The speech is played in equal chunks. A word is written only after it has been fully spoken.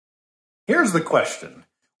Here's the question.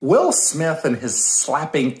 Will Smith and his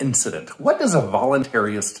slapping incident. What does a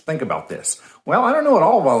voluntarist think about this? Well, I don't know what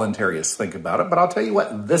all voluntarists think about it, but I'll tell you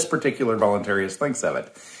what this particular voluntarist thinks of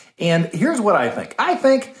it. And here's what I think. I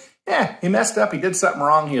think, he messed up, he did something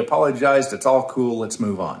wrong, he apologized, it's all cool, let's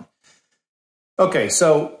move on. Okay,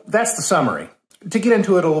 so that's the summary. To get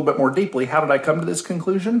into it a little bit more deeply, how did I come to this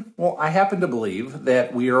conclusion? Well, I happen to believe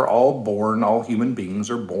that we are all born, all human beings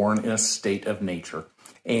are born in a state of nature.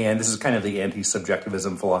 And this is kind of the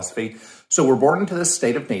anti-subjectivism philosophy. So we're born into this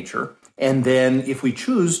state of nature, and then if we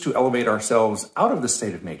choose to elevate ourselves out of the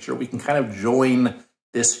state of nature, we can kind of join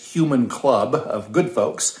this human club of good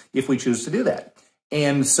folks if we choose to do that.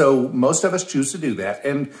 And so most of us choose to do that,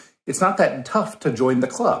 and it's not that tough to join the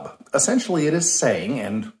club. Essentially, it is saying,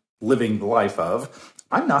 and living the life of,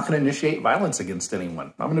 I'm not going to initiate violence against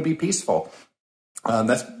anyone. I'm going to be peaceful.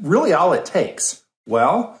 That's really all it takes.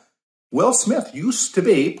 Well, Will Smith used to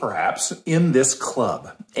be, perhaps, in this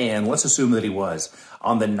club, and let's assume that he was.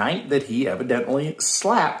 On the night that he evidently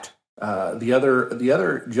slapped the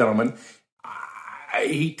other gentleman,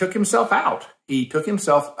 he took himself out. He took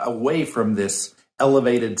himself away from this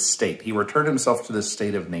elevated state. He returned himself to this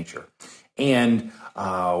state of nature. And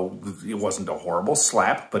it wasn't a horrible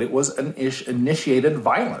slap, but it was an initiated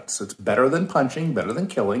violence. It's better than punching, better than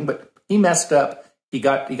killing, but he messed up. He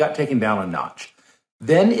got taken down a notch.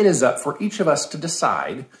 Then it is up for each of us to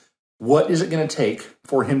decide what is it going to take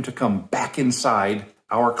for him to come back inside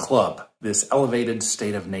our club, this elevated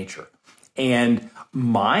state of nature. And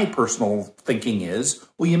my personal thinking is,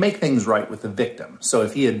 well, you make things right with the victim. So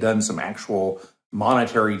if he had done some actual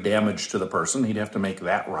monetary damage to the person, he'd have to make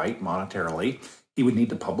that right monetarily. He would need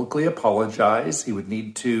to publicly apologize. He would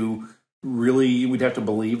need to we'd have to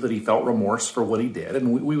believe that he felt remorse for what he did.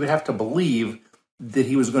 And we would have to believe that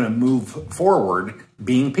he was going to move forward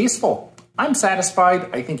being peaceful. I'm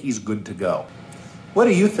satisfied. I think he's good to go. What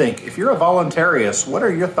do you think? If you're a voluntarist, what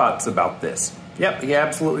are your thoughts about this? Yep, he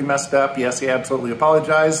absolutely messed up. Yes, he absolutely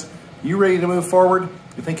apologized. You ready to move forward?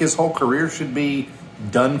 You think his whole career should be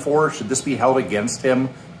done for? Should this be held against him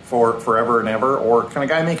for forever and ever? Or can a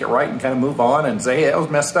guy make it right and kind of move on and say, hey, that was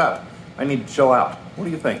messed up. I need to chill out. What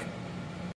do you think?